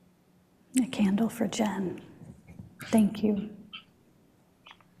 A candle for Jen. Thank you.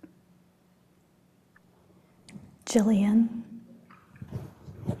 Jillian.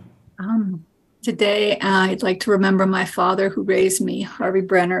 Today, I'd like to remember my father who raised me, Harvey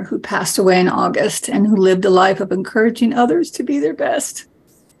Brenner, who passed away in August and who lived a life of encouraging others to be their best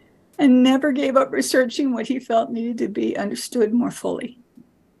and never gave up researching what he felt needed to be understood more fully.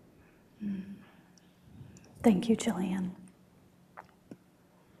 Thank you, Jillian.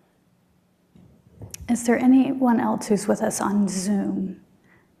 Is there anyone else who's with us on Zoom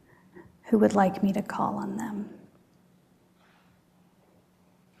who would like me to call on them?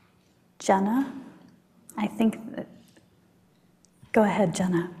 Jenna, I think that, go ahead,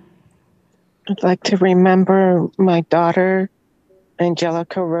 Jenna. I'd like to remember my daughter,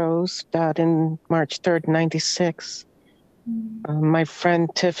 Angelica Rose, died in March 3rd, 96. My friend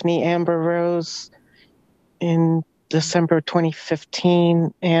Tiffany Amber Rose in December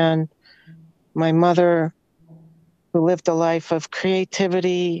 2015, and my mother, who lived a life of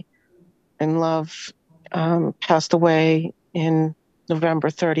creativity and love, passed away in November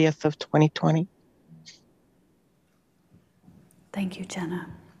 30th of 2020. Thank you, Jenna.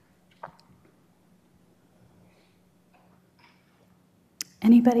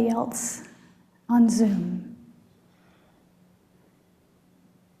 Anybody else on Zoom?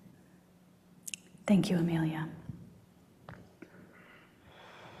 Thank you, Amelia.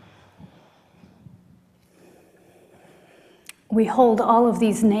 We hold all of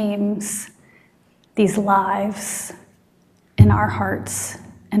these names, these lives, in our hearts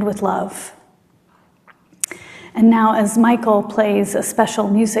and with love. And now, as Michael plays a special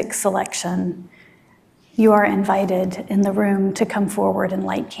music selection, you are invited in the room to come forward and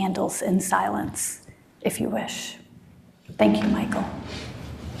light candles in silence, if you wish. Thank you, Michael.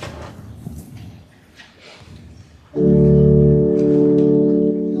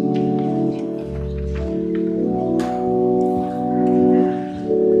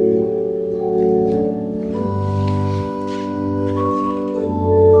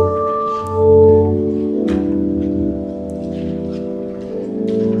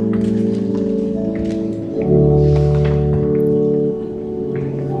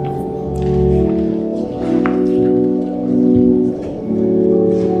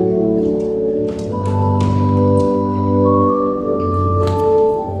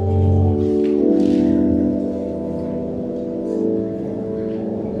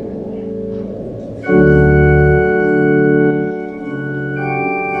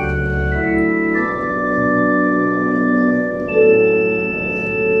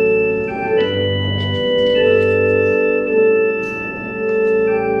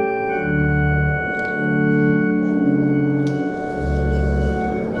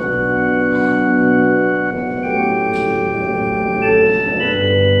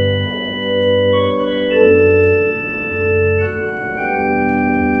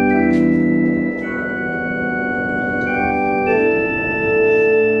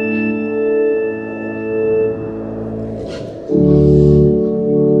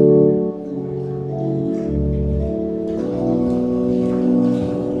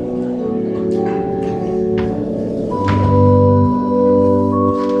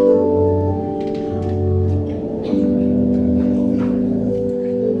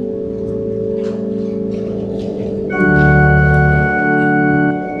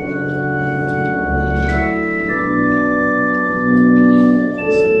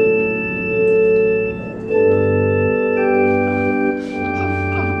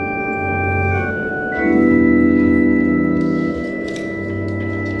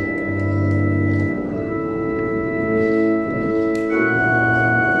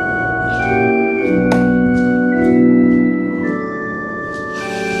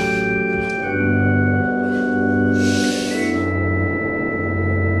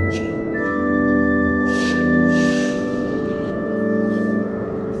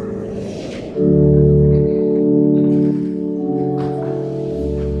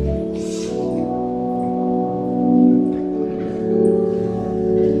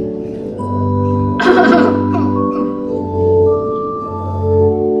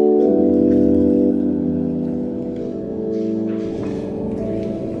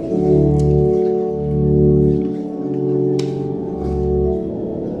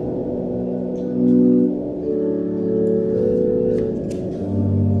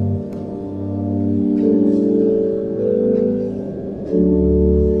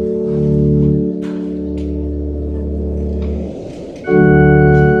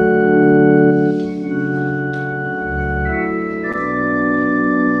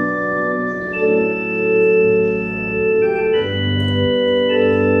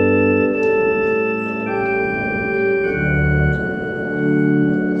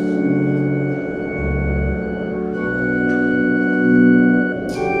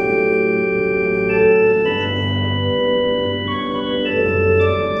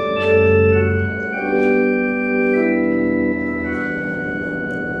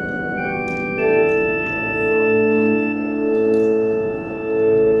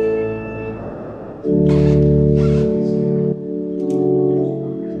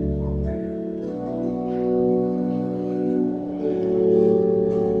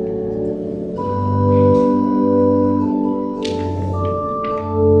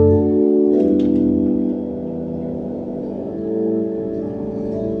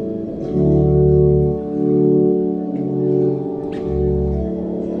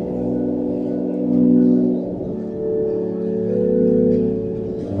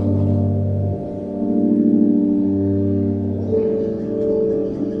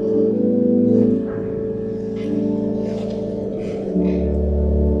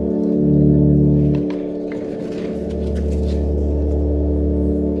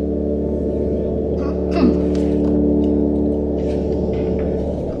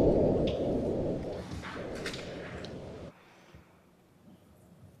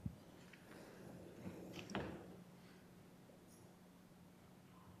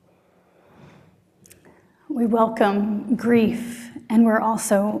 We welcome grief, and we're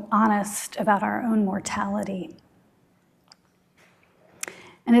also honest about our own mortality.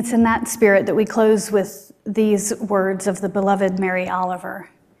 And it's in that spirit that we close with these words of the beloved Mary Oliver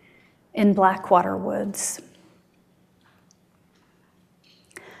in Blackwater Woods.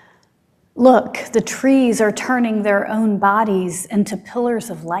 Look, the trees are turning their own bodies into pillars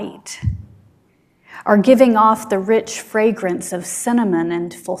of light, are giving off the rich fragrance of cinnamon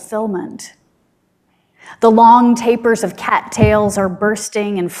and fulfillment. The long tapers of cattails are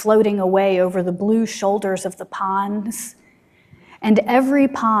bursting and floating away over the blue shoulders of the ponds. And every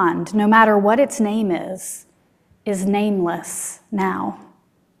pond, no matter what its name is nameless now.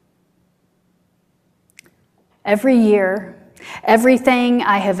 Every year, everything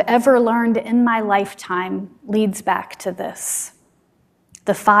I have ever learned in my lifetime leads back to this.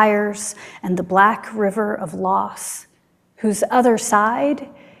 The fires and the black river of loss, whose other side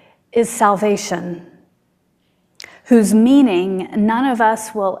is salvation, whose meaning none of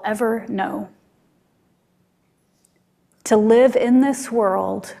us will ever know. To live in this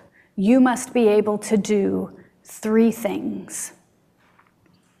world, you must be able to do 3 things.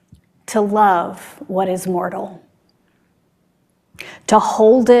 To love what is mortal. To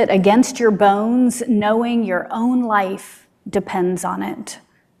hold it against your bones, knowing your own life depends on it.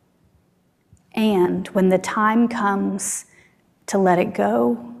 And when the time comes to let it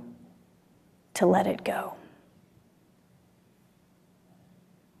go, to let it go.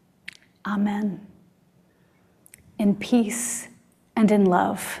 Amen. In peace and in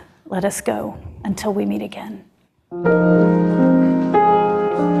love, let us go until we meet again.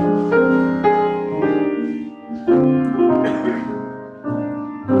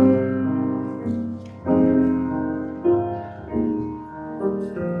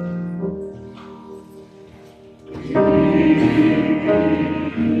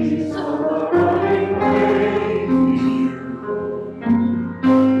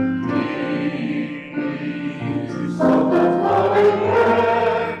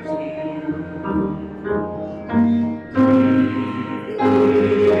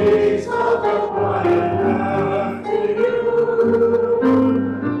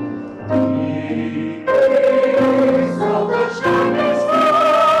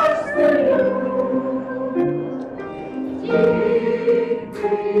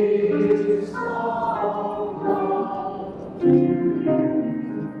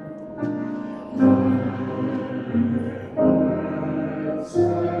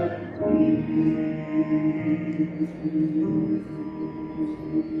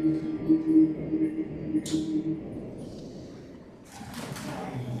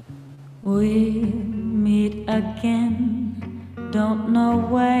 We meet again, don't know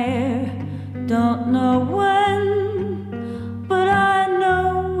where, don't know when, but I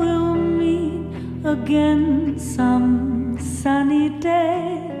know we'll meet again some sunny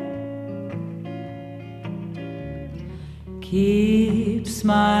day. Keep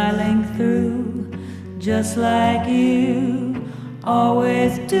smiling through, just like you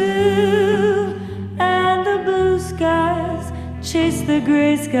always do, and the blue skies chase the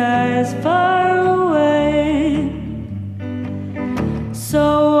gray skies far away.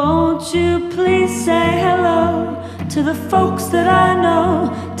 So won't you please say hello to the folks that I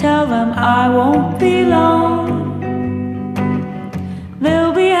know. Tell them I won't be long.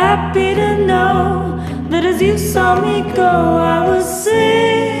 They'll be happy to know that as you saw me go, I was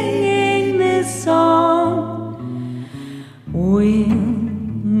singing this song. We'll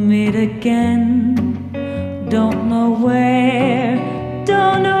meet again, don't know where,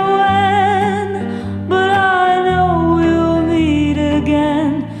 don't know when, but I know we'll meet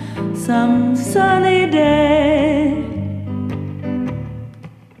again some sunny day.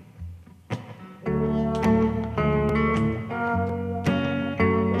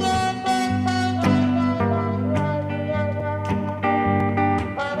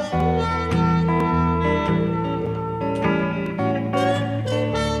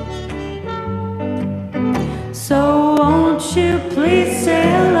 So won't you please say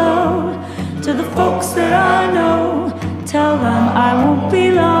hello to the folks that I know. Tell them I won't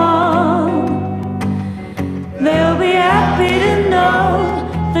be long. They'll be happy to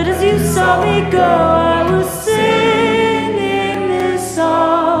know that as you saw me go, I was singing this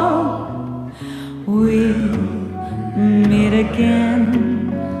song. We'll meet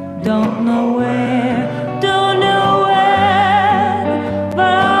again, don't know where, don't know when,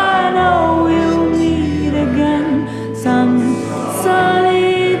 but I know we'll meet again some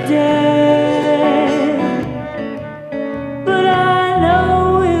sunny day. But I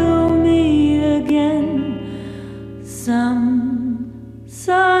know we'll meet again some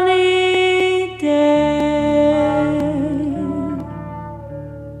sunny day.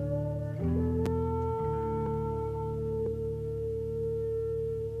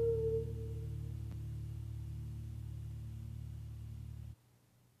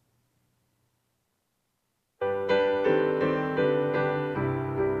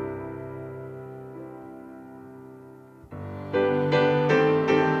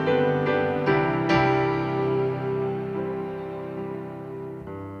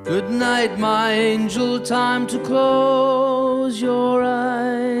 Good night, my angel, time to close your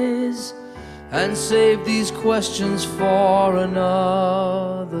eyes and save these questions for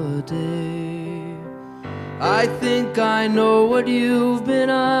another day. I think I know what you've been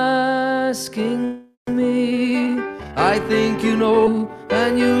asking me. I think you know,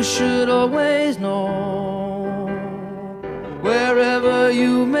 and you should always know. Wherever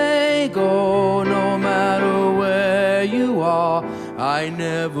you may go, no matter where you are, I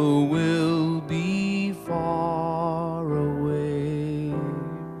never will be far away.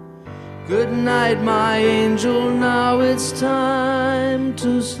 Good night, my angel, now it's time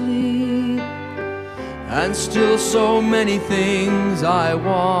to sleep. And still so many things I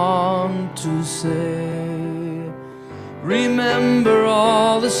want to say. Remember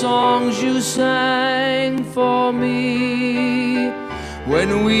all the songs you sang for me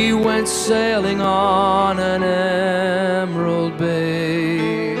when we went sailing on an emerald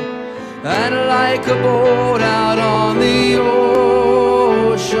bay. And like a boat out on the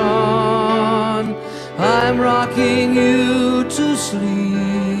ocean, I'm rocking you to sleep.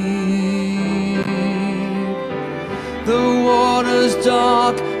 The water's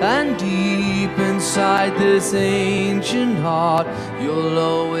dark and deep inside this ancient heart. You'll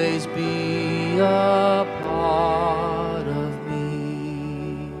always be a part of me.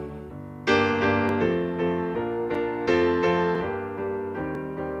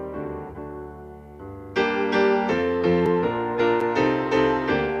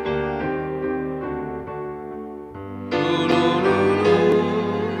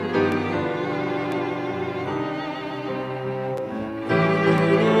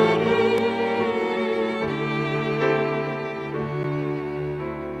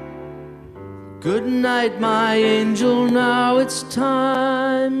 Good night, my angel, now it's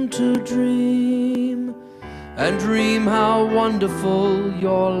time to dream. And dream how wonderful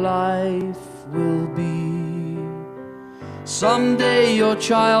your life will be. Someday your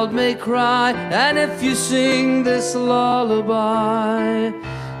child may cry, and if you sing this lullaby,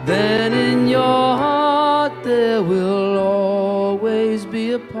 then in your heart there will always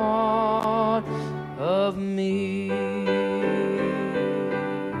be a part of me.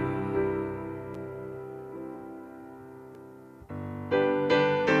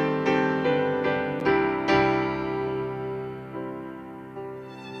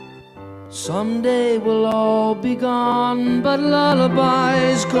 Someday we'll all be gone, but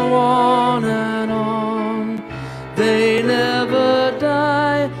lullabies go on and on. They never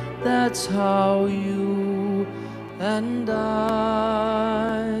die, that's how you and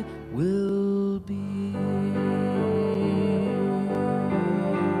I will be.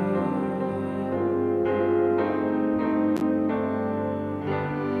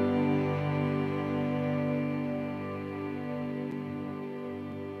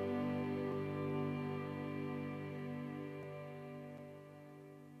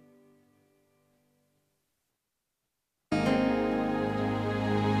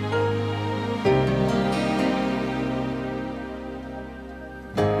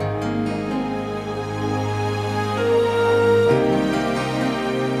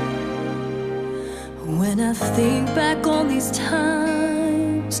 When I think back on these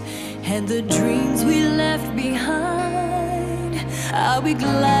times and the dreams we left behind, I'll be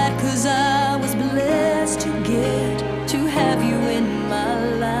glad 'cause I was blessed to get to have you in my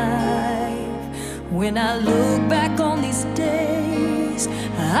life. When I look back on these days,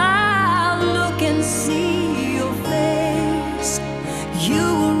 I'll look and see your face. You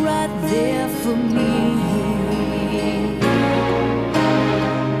were right there for me.